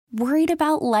Worried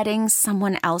about letting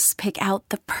someone else pick out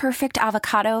the perfect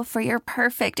avocado for your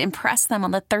perfect impress them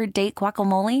on the third date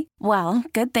guacamole? Well,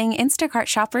 good thing Instacart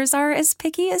shoppers are as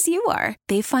picky as you are.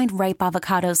 They find ripe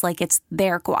avocados like it's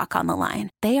their guac on the line.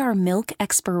 They are milk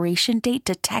expiration date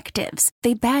detectives.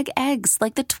 They bag eggs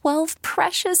like the 12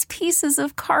 precious pieces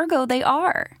of cargo they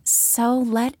are. So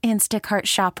let Instacart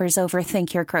shoppers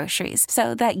overthink your groceries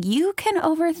so that you can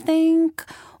overthink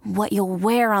what you'll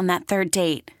wear on that third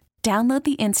date. Download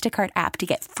the Instacart app to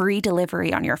get free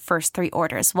delivery on your first 3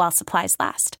 orders while supplies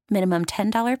last. Minimum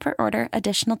 $10 per order.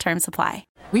 Additional terms apply.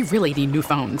 We really need new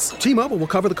phones. T-Mobile will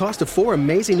cover the cost of 4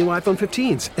 amazing new iPhone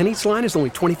 15s, and each line is only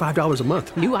 $25 a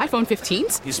month. New iPhone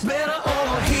 15s? It's better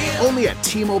over here. Only at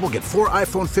T-Mobile, get 4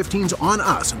 iPhone 15s on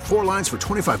us and 4 lines for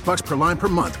 $25 per line per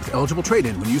month with eligible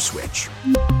trade-in when you switch.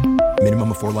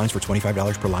 Minimum of 4 lines for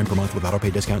 $25 per line per month with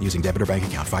autopay discount using debit or bank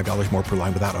account. $5 more per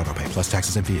line without autopay, plus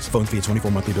taxes and fees. Phone fee at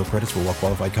 24 monthly bill credits for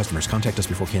well-qualified customers. Contact us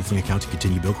before canceling account to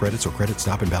continue bill credits or credit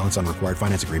stop and balance on required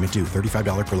finance agreement due.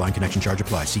 $35 per line connection charge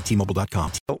applies. See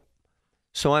T-Mobile.com.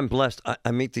 So I'm blessed.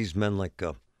 I meet these men like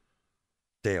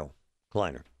Dale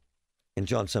Kleiner and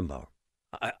John Sembauer.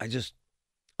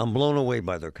 I'm blown away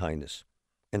by their kindness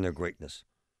and their greatness.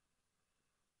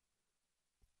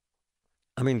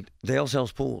 I mean, Dale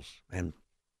sells pools and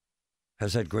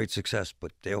has had great success,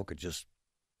 but Dale could just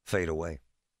fade away,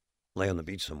 lay on the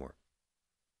beach somewhere.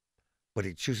 But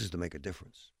he chooses to make a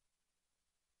difference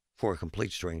for a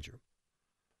complete stranger.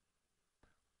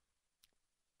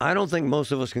 I don't think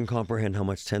most of us can comprehend how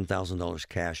much $10,000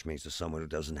 cash means to someone who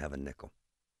doesn't have a nickel.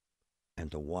 And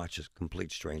to watch a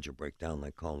complete stranger break down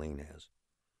like Colleen has.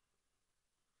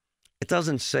 It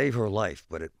doesn't save her life,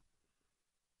 but it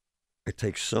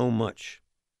takes so much.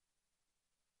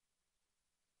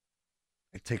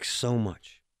 It takes so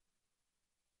much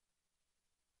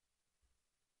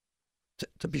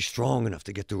to be strong enough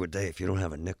to get through a day. If you don't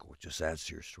have a nickel, it just adds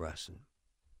to your stress.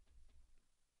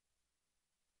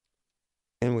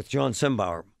 And with John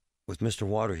Sembauer, with Mr.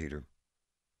 Water Heater,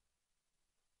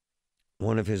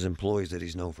 one of his employees that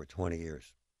he's known for 20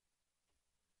 years.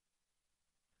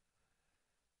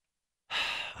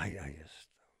 The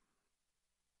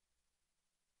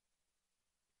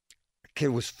kid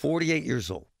was 48 years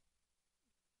old.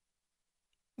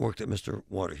 Worked at Mr.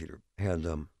 Water Heater. Had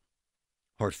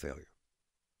heart failure.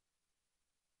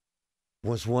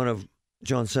 Was one of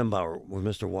John Sembauer, with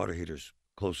Mr. Water Heater's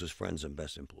closest friends and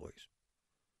best employees.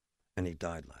 And he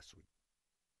died last week.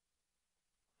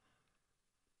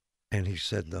 And he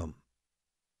said,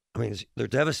 they're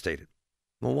devastated.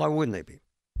 Well, why wouldn't they be?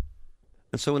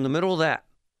 And so in the middle of that,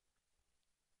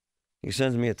 he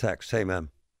sends me a text. Hey, man,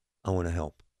 I want to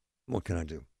help. What can I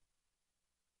do?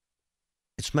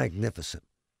 It's magnificent.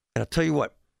 And I'll tell you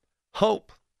what,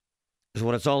 hope is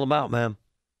what it's all about, man.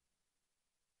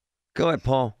 Go ahead,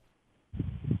 Paul.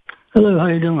 Hello, how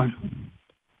you doing?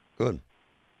 Good.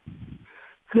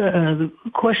 The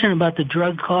question about the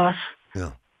drug costs.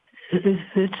 Yeah.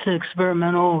 It's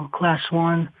experimental, class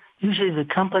 1. Usually the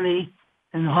company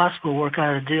and the hospital work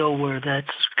out a deal where that's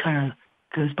kind of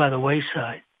goes by the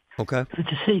wayside. Okay. But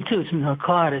to see, too, it's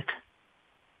narcotic,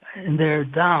 and they're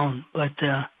down. But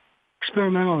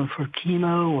experimental for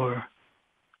chemo or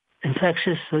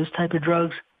infectious, those type of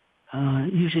drugs,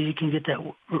 usually you can get that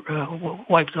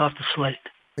wiped off the slate.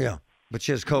 Yeah, but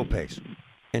she has co-pays,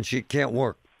 and she can't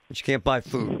work. She can't buy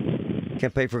food,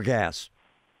 can't pay for gas,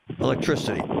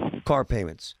 electricity, car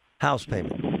payments, house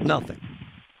payment, nothing.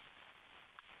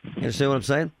 You understand what I'm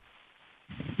saying?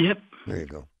 Yep. There you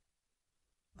go.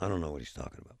 I don't know what he's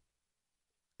talking about.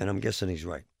 And I'm guessing he's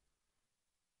right.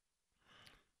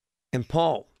 And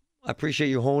Paul, I appreciate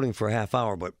you holding for a half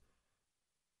hour, but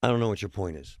I don't know what your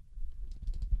point is.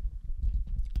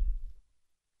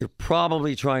 You're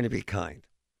probably trying to be kind.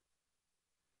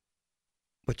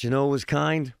 But you know who was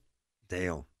kind?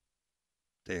 Dale.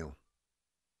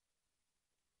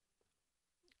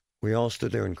 We all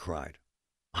stood there and cried.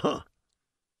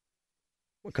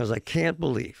 Because I can't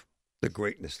believe the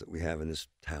greatness that we have in this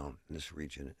town, in this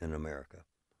region, in America.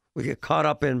 We get caught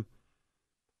up in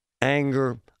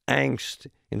anger, angst,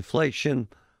 inflation,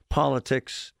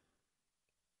 politics,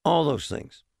 all those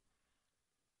things.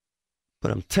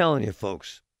 But I'm telling you,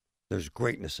 folks, there's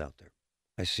greatness out there.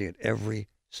 I see it every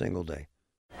single day.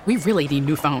 We really need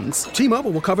new phones. T-Mobile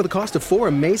will cover the cost of 4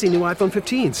 amazing new iPhone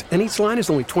 15s, and each line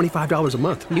is only $25 a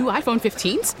month. New iPhone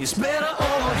 15s? It's better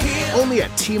over here. Only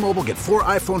at T-Mobile, get 4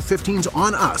 iPhone 15s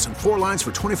on us and 4 lines for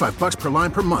 $25 per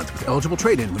line per month with eligible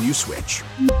trade-in when you switch.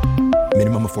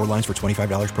 Minimum of 4 lines for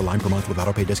 $25 per line per month with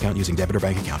autopay discount using debit or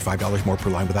bank account. $5 more per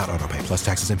line without autopay, plus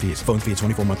taxes and fees. Phone fee at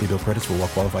 24 monthly bill credits for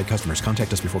well-qualified customers.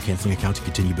 Contact us before canceling account to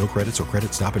continue bill credits or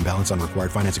credit stop and balance on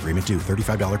required finance agreement due.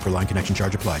 $35 per line connection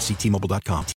charge applies. See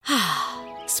T-Mobile.com.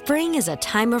 Spring is a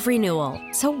time of renewal,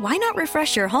 so why not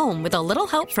refresh your home with a little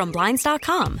help from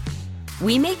Blinds.com?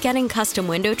 We make getting custom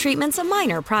window treatments a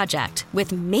minor project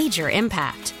with major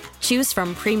impact. Choose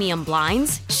from premium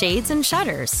blinds, shades, and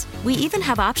shutters. We even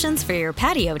have options for your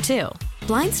patio, too.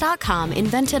 Blinds.com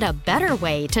invented a better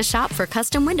way to shop for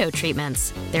custom window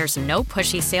treatments. There's no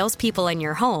pushy salespeople in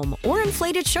your home or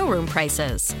inflated showroom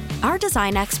prices. Our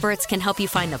design experts can help you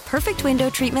find the perfect window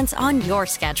treatments on your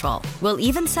schedule. We'll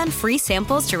even send free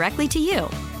samples directly to you.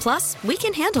 Plus, we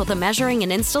can handle the measuring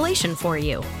and installation for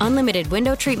you. Unlimited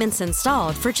window treatments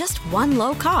installed for just one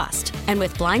low cost. And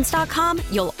with Blinds.com,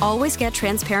 you'll always get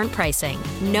transparent pricing.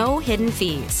 No hidden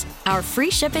fees. Our free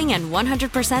shipping and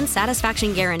 100%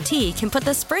 satisfaction guarantee can put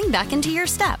the spring back into your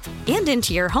step and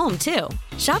into your home, too.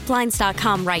 Shop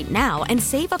Blinds.com right now and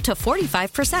save up to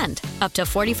 45%. Up to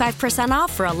 45%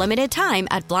 off for a limited time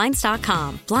at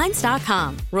Blinds.com.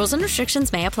 Blinds.com. Rules and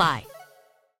restrictions may apply.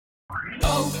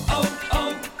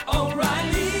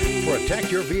 O'Reilly.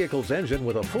 Protect your vehicle's engine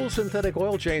with a full synthetic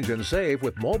oil change and save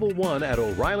with Mobil 1 at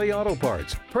O'Reilly Auto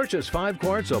Parts. Purchase 5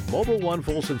 quarts of Mobil 1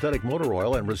 full synthetic motor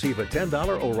oil and receive a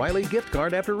 $10 O'Reilly gift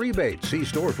card after rebate. See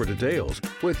store for details.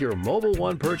 With your Mobil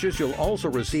 1 purchase, you'll also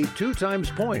receive 2 times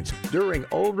points during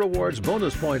O Rewards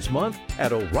Bonus Points Month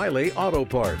at O'Reilly Auto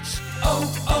Parts.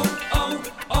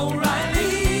 O'Reilly.